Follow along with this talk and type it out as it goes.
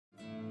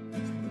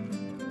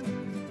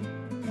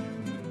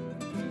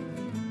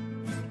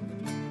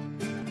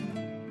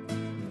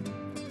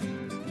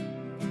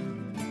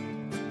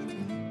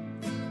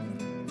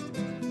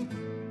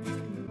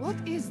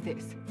What is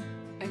this?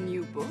 A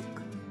new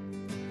book?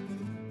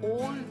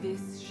 All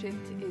this shit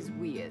is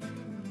weird.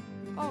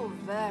 Oh,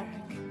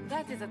 Varric,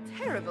 that is a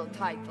terrible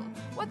title.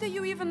 What are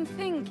you even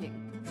thinking?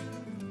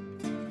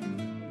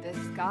 The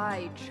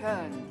sky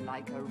churned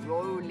like a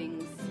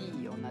rolling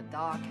sea on a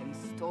dark and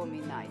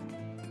stormy night,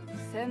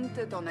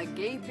 centered on a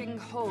gaping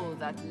hole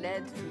that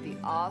led to the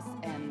arse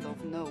end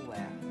of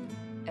nowhere.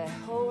 A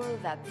hole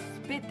that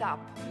spit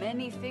up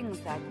many things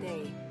that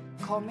day,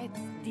 comets,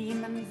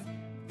 demons,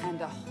 and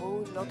a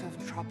whole lot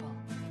of trouble.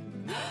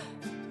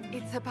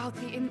 It's about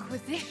the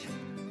Inquisition.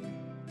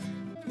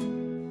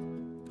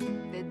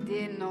 The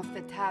din of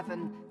the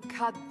tavern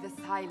cut the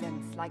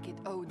silence like it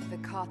owed the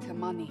carter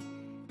money.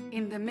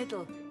 In the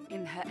middle,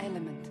 in her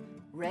element,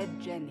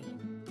 Red Jenny.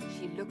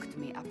 She looked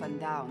me up and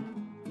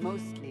down,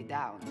 mostly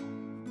down.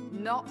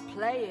 Not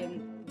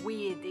playing,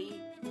 weirdy,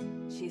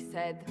 she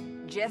said,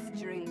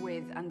 gesturing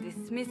with and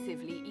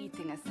dismissively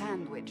eating a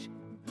sandwich.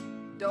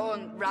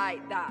 Don't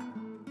write that.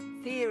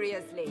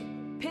 Seriously,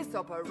 piss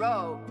up a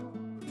row.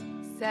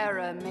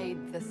 Sarah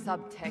made the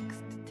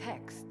subtext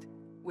text,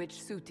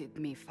 which suited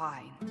me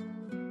fine.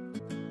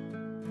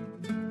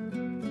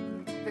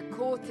 The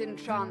court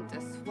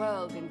enchanter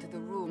swirled into the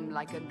room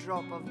like a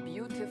drop of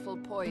beautiful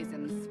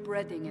poison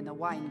spreading in a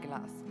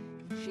wineglass.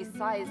 She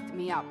sized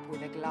me up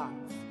with a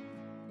glance.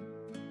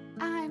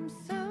 I'm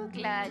so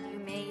glad you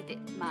made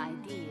it, my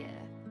dear,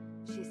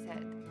 she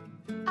said.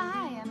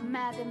 I am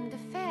Madame de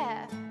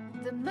Fair,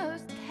 the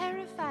most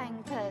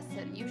terrifying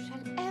person you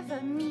shall ever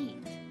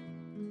meet.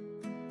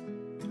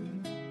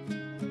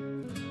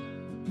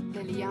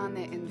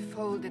 Liliane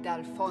enfolded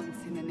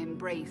Alphonse in an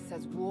embrace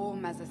as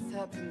warm as a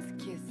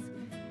serpent's kiss.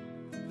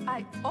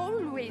 I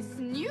always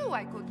knew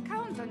I could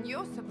count on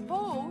your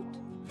support.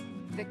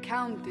 The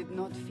Count did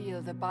not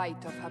feel the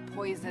bite of her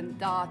poisoned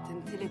dart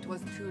until it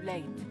was too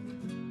late.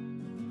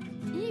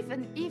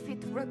 Even if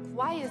it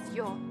requires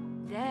your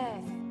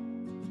death.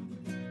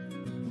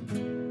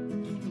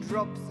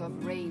 Drops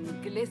of rain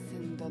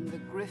glistened on the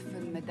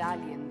griffin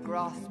medallion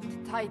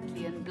grasped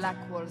tightly in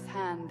Blackwall's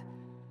hand.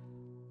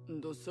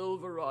 The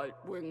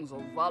silverite wings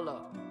of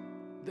valor,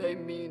 they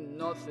mean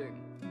nothing.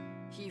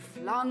 He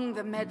flung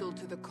the medal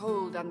to the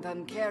cold and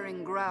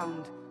uncaring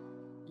ground.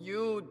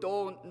 You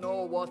don't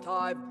know what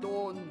I've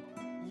done.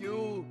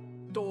 You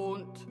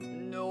don't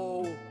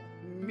know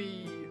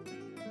me.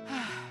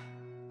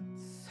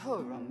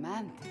 So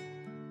romantic.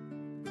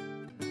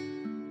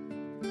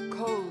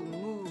 Cole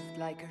moved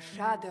like a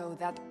shadow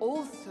that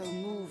also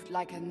moved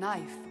like a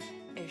knife.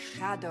 A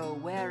shadow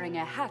wearing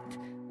a hat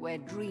where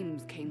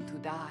dreams came to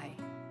die.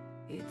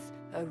 It's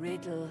a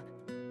riddle,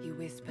 he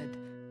whispered.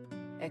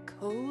 A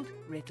cold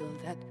riddle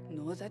that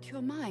gnaws at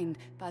your mind,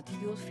 but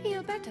you'll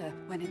feel better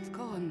when it's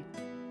gone.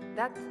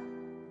 That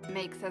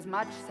makes as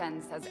much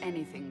sense as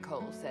anything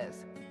Cole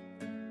says.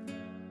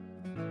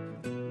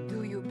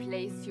 Do you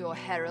place your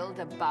herald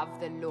above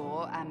the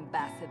law,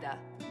 Ambassador?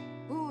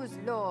 Whose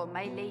law,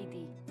 my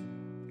lady?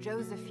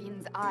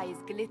 Josephine's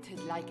eyes glittered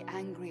like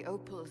angry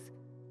opals.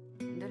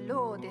 The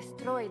law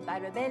destroyed by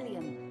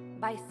rebellion,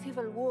 by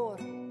civil war,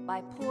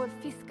 by poor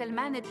fiscal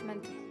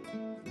management.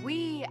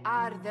 We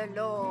are the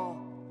law.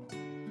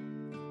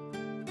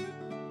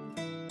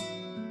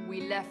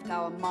 We left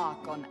our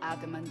mark on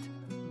adamant,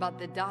 but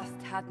the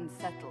dust hadn't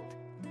settled,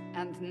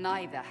 and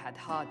neither had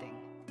Harding.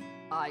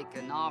 I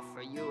can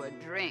offer you a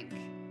drink,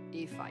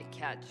 if I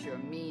catch your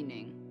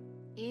meaning.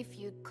 If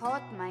you'd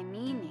caught my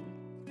meaning,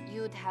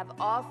 you'd have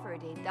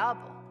offered a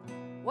double.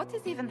 What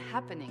is even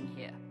happening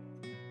here?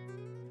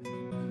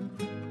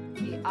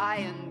 The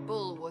Iron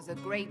Bull was a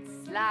great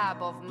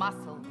slab of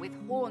muscle with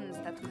horns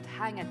that could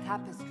hang a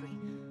tapestry.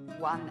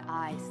 One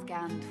eye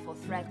scanned for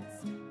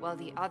threats, while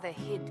the other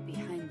hid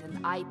behind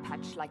an eye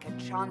patch like a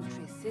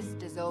chantry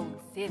sister's old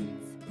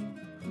sins.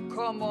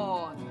 Come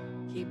on,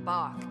 he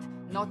barked,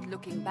 not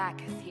looking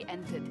back as he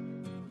entered.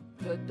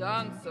 The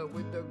dancer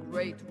with the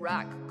great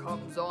rack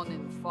comes on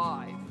in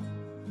 5.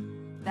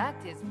 That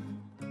is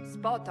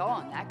spot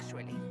on,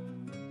 actually.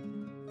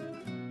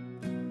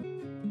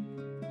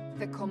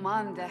 The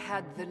commander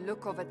had the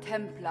look of a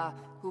Templar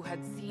who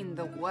had seen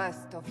the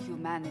worst of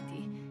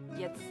humanity,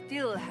 yet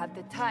still had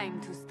the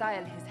time to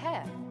style his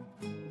hair.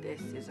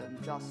 This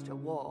isn't just a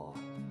war,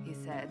 he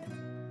said,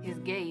 his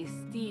gaze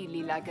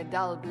steely like a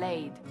dull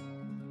blade.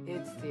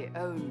 It's the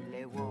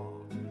only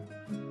war.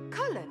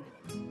 Cullen!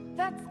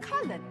 That's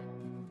Cullen!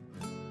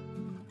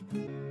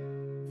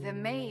 The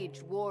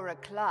mage wore a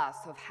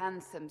class of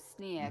handsome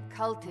sneer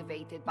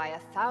cultivated by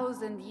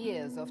 1,000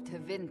 years of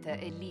Tevinter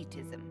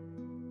elitism.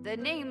 The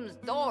name's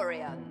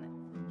Dorian,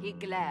 he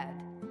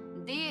glared.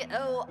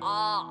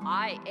 D-O-R-I-A-N.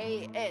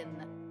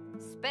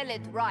 Spell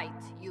it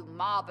right, you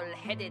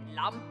marble-headed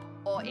lump,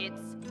 or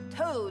it's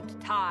toad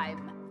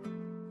time.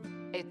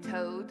 A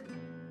toad?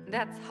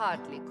 That's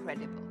hardly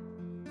credible.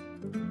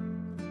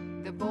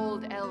 The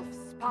bald elf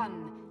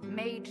spun,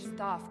 mage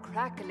staff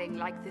crackling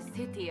like the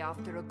city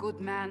after a good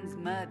man's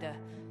murder.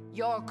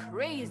 You're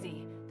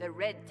crazy, the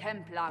Red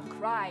Templar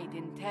cried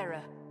in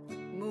terror.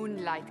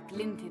 Moonlight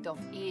glinted off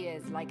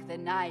ears like the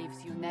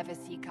knives you never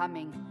see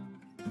coming.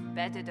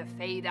 Better to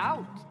fade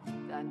out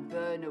than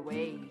burn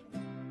away.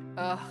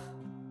 Ugh,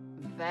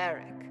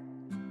 Varric.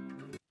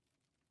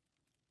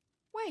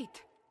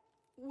 Wait,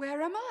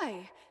 where am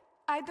I?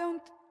 I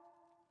don't...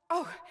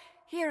 Oh,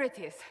 here it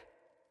is.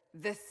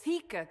 The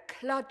Seeker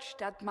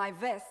clutched at my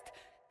vest,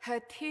 her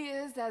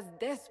tears as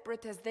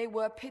desperate as they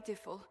were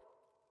pitiful.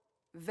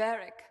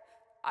 Varric,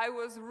 I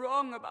was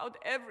wrong about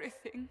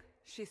everything,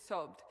 she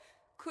sobbed.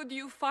 Could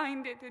you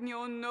find it in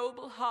your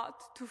noble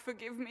heart to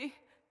forgive me?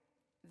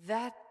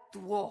 That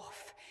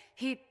dwarf,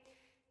 he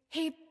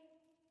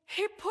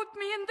put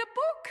me in the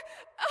book!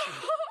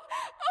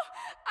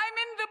 I'm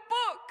in the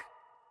book!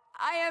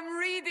 I am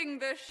reading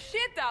the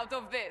shit out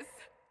of this!